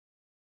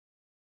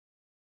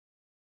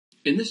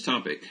In this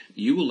topic,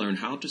 you will learn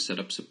how to set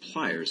up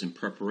suppliers in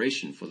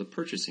preparation for the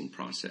purchasing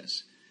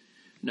process.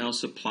 Now,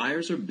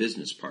 suppliers are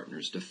business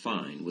partners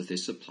defined with a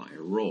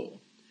supplier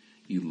role.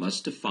 You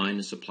must define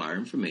the supplier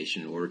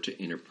information in order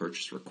to enter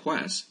purchase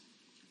requests,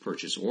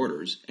 purchase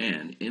orders,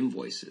 and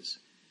invoices.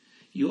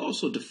 You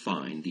also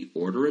define the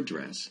order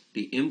address,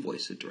 the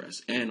invoice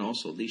address, and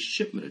also the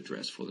shipment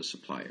address for the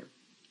supplier.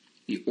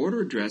 The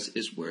order address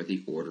is where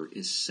the order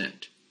is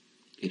sent.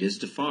 It is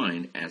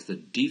defined as the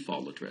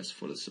default address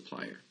for the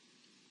supplier.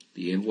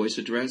 The invoice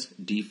address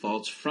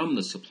defaults from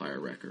the supplier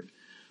record.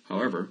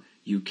 However,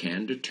 you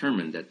can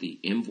determine that the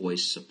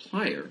invoice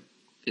supplier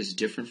is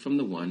different from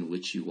the one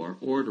which you are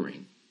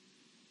ordering.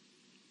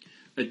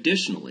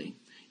 Additionally,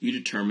 you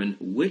determine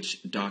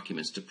which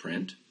documents to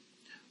print,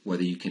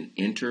 whether you can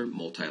enter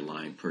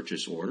multi-line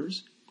purchase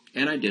orders,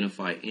 and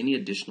identify any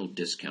additional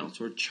discounts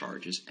or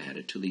charges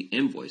added to the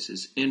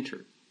invoices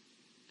entered.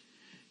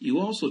 You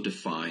also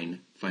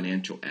define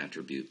financial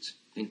attributes,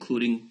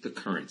 including the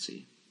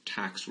currency,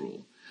 tax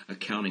rule,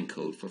 accounting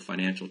code for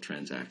financial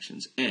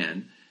transactions,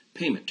 and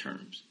payment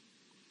terms.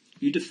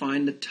 You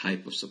define the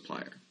type of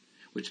supplier,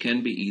 which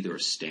can be either a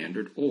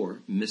standard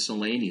or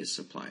miscellaneous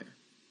supplier.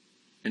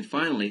 And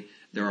finally,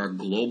 there are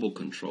global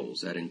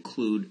controls that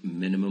include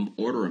minimum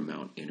order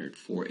amount entered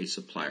for a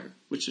supplier,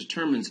 which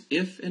determines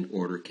if an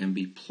order can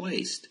be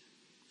placed.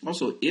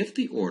 Also, if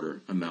the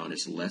order amount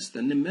is less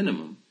than the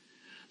minimum,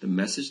 the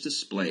message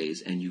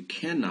displays and you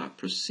cannot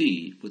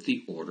proceed with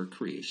the order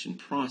creation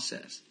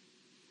process.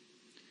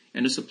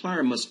 And the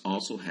supplier must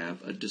also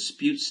have a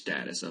dispute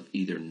status of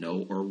either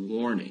no or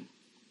warning.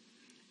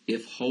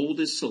 If hold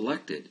is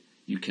selected,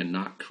 you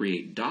cannot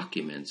create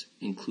documents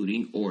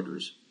including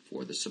orders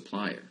for the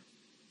supplier.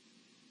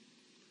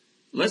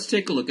 Let's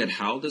take a look at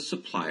how the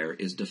supplier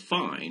is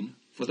defined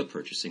for the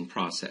purchasing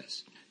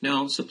process.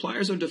 Now,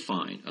 suppliers are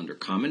defined under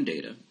common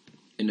data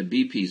in the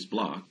BP's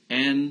block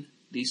and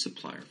the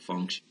supplier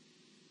function.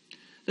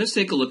 Let's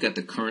take a look at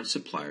the current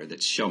supplier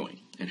that's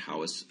showing and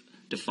how it's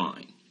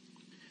defined.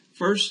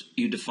 First,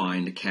 you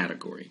define the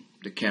category.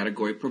 The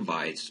category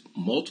provides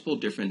multiple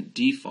different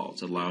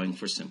defaults, allowing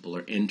for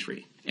simpler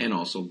entry and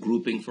also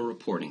grouping for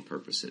reporting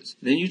purposes.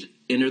 Then you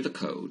enter the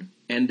code,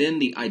 and then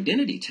the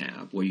identity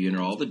tab, where you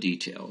enter all the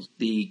details.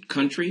 The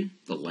country,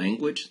 the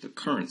language, the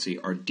currency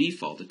are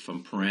defaulted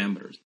from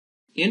parameters.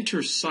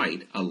 Enter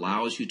site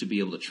allows you to be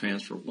able to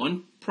transfer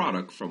one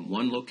product from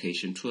one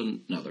location to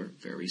another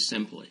very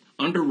simply.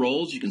 Under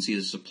roles, you can see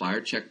the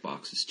supplier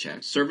checkbox is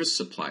checked. Service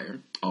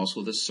supplier,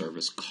 also the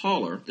service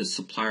caller. The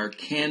supplier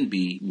can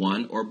be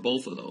one or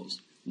both of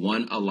those.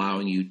 One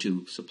allowing you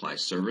to supply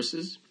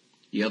services,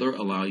 the other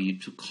allowing you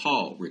to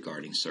call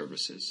regarding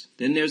services.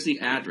 Then there's the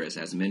address,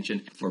 as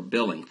mentioned, for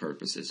billing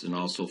purposes and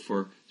also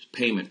for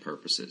payment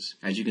purposes.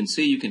 As you can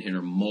see, you can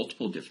enter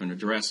multiple different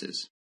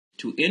addresses.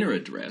 To enter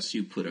address,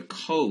 you put a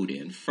code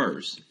in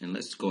first, and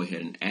let's go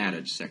ahead and add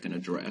a second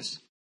address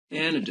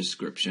and a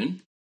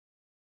description.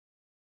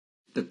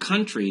 The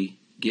country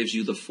gives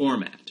you the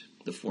format.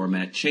 The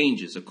format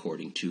changes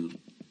according to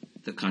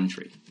the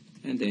country.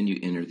 And then you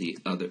enter the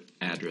other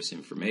address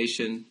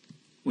information.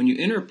 When you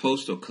enter a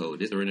postal code,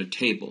 they're in a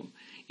table.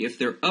 If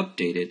they're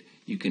updated,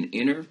 you can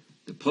enter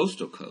the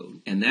postal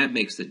code, and that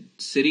makes the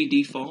city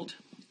default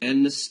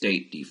and the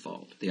state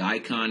default. The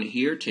icon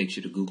here takes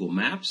you to Google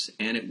Maps,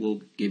 and it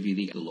will give you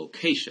the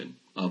location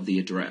of the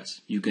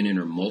address. You can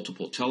enter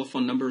multiple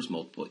telephone numbers,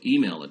 multiple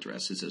email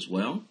addresses as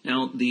well.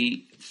 Now,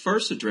 the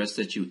first address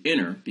that you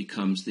enter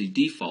becomes the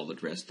default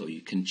address, though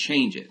you can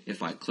change it.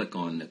 If I click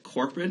on the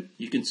corporate,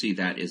 you can see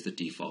that is the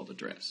default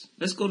address.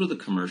 Let's go to the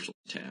commercial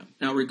tab.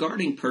 Now,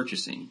 regarding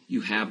purchasing,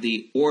 you have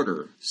the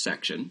order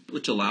section,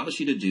 which allows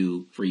you to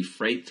do free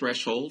freight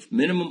threshold,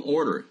 minimum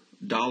order,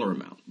 dollar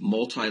amount,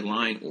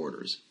 multi-line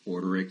orders,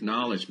 order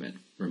acknowledgement,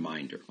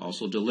 reminder,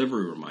 also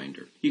delivery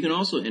reminder. You can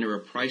also enter a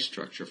price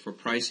structure for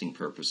pricing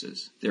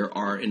purposes. There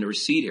are, in the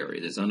receipt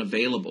area, there's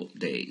unavailable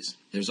days.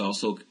 There's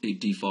also a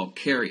default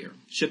carrier,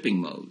 shipping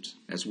modes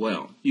as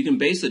well. You can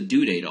base a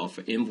due date off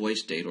of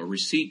invoice date or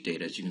receipt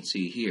date, as you can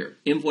see here.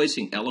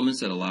 Invoicing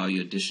elements that allow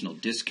you additional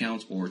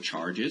discounts or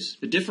charges.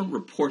 The different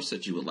reports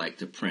that you would like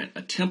to print.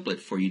 A template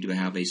for you to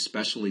have a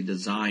specially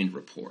designed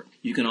report.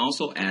 You can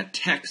also add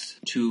text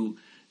to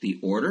the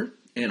order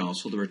and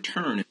also the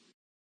return.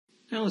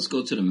 Now let's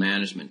go to the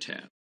Management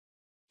tab.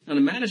 Now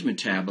the Management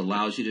tab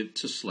allows you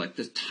to select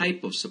the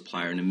type of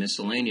supplier in the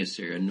miscellaneous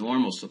area, a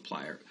normal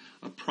supplier,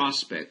 a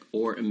prospect,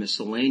 or a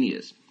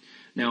miscellaneous.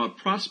 Now a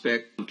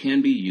prospect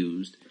can be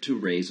used to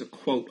raise a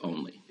quote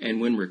only.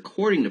 And when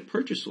recording the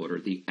purchase order,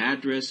 the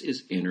address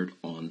is entered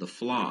on the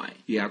fly.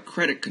 You have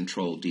credit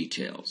control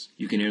details.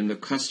 You can enter the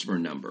customer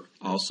number.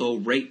 Also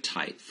rate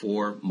type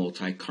for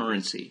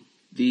multi-currency.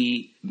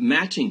 The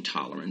matching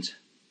tolerance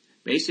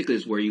basically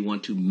is where you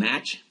want to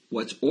match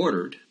what's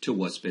ordered to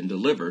what's been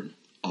delivered,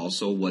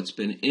 also what's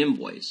been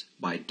invoiced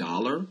by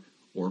dollar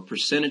or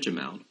percentage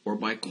amount or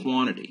by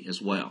quantity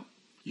as well.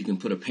 You can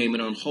put a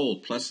payment on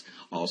hold plus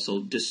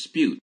also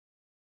dispute.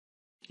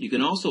 You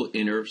can also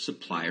enter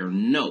supplier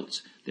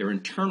notes. They're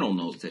internal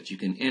notes that you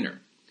can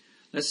enter.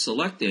 Let's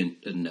select the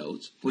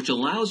notes, which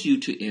allows you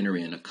to enter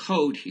in a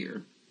code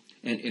here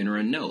and enter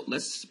a note.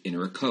 Let's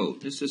enter a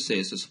code. Let's just say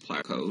it's a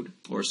supplier code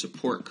or a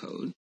support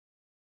code.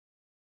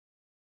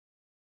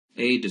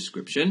 A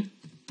description.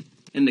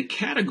 And the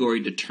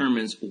category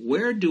determines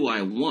where do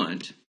I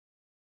want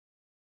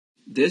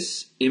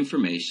this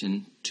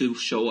information to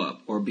show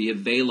up or be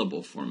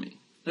available for me.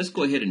 Let's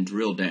go ahead and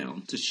drill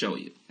down to show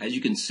you. As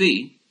you can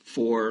see,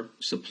 for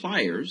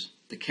suppliers,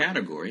 the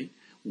category,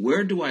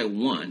 where do I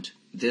want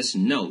this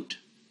note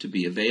to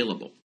be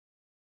available?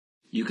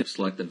 You can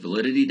select the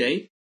validity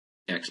date,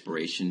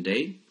 expiration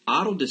date.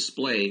 Auto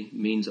display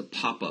means a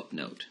pop-up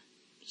note.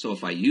 So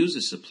if I use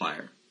a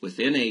supplier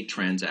within a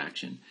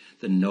transaction,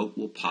 the note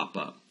will pop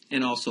up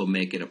and also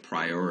make it a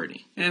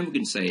priority. And we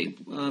can say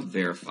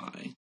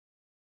verify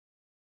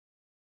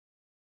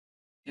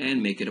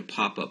and make it a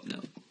pop-up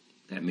note.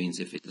 That means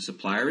if the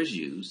supplier is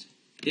used,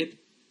 it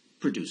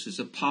produces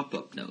a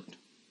pop-up note.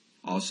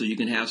 Also, you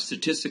can have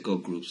statistical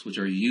groups which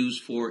are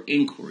used for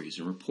inquiries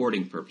and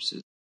reporting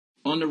purposes.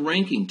 On the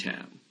ranking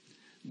tab,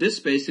 this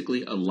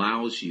basically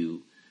allows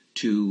you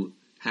to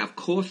have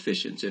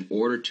coefficients in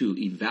order to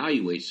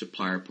evaluate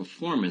supplier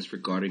performance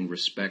regarding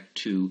respect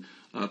to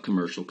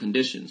commercial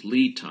conditions,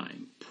 lead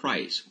time,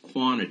 price,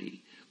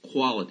 quantity,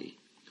 quality.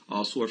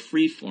 Also a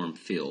free-form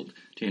field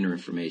to enter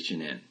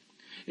information in.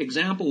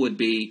 Example would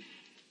be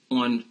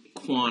on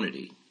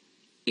quantity.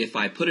 If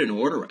I put an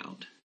order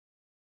out,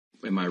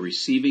 am I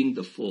receiving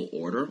the full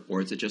order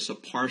or is it just a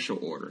partial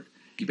order?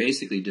 He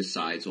basically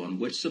decides on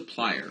which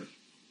supplier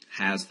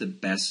has the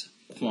best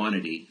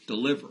quantity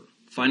delivered.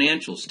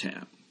 Financials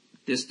tab.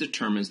 This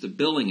determines the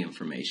billing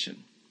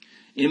information.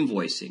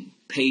 Invoicing,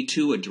 pay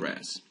to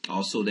address,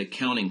 also the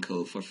accounting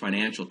code for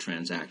financial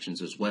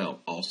transactions as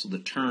well, also the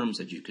terms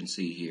that you can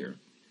see here.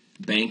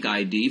 Bank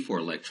ID for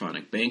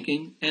electronic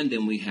banking, and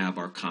then we have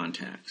our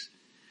contacts.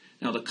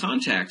 Now the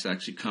contacts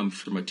actually come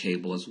from a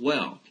table as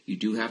well. You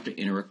do have to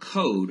enter a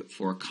code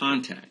for a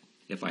contact.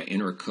 If I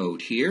enter a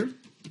code here,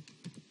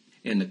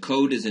 and the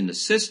code is in the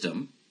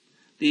system,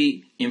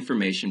 the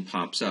information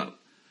pops up.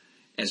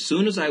 As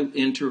soon as I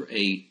enter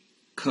a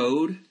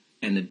code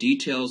and the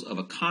details of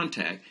a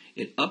contact,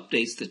 it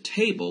updates the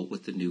table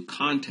with the new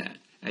contact.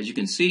 As you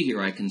can see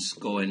here, I can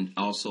go and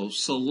also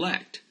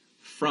select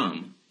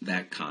from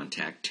that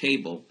contact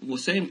table. Well,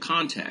 same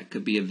contact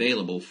could be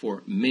available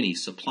for many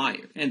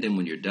suppliers. And then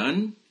when you're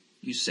done,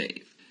 you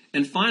save.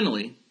 And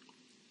finally,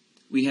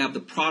 we have the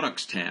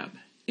Products tab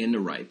in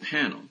the right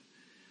panel.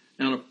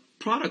 Now, the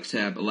Products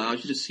tab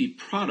allows you to see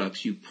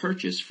products you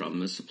purchased from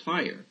the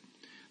supplier.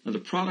 Now, the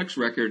products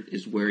record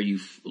is where you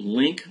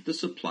link the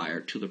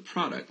supplier to the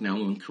product. Now,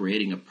 when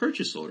creating a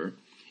purchase order,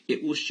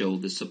 it will show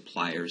the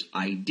supplier's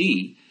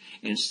ID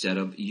instead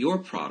of your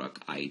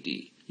product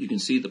ID. You can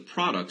see the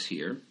products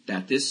here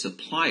that this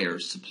supplier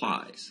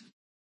supplies.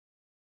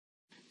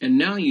 And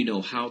now you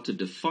know how to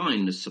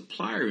define the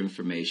supplier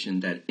information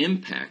that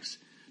impacts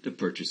the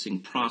purchasing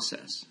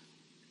process.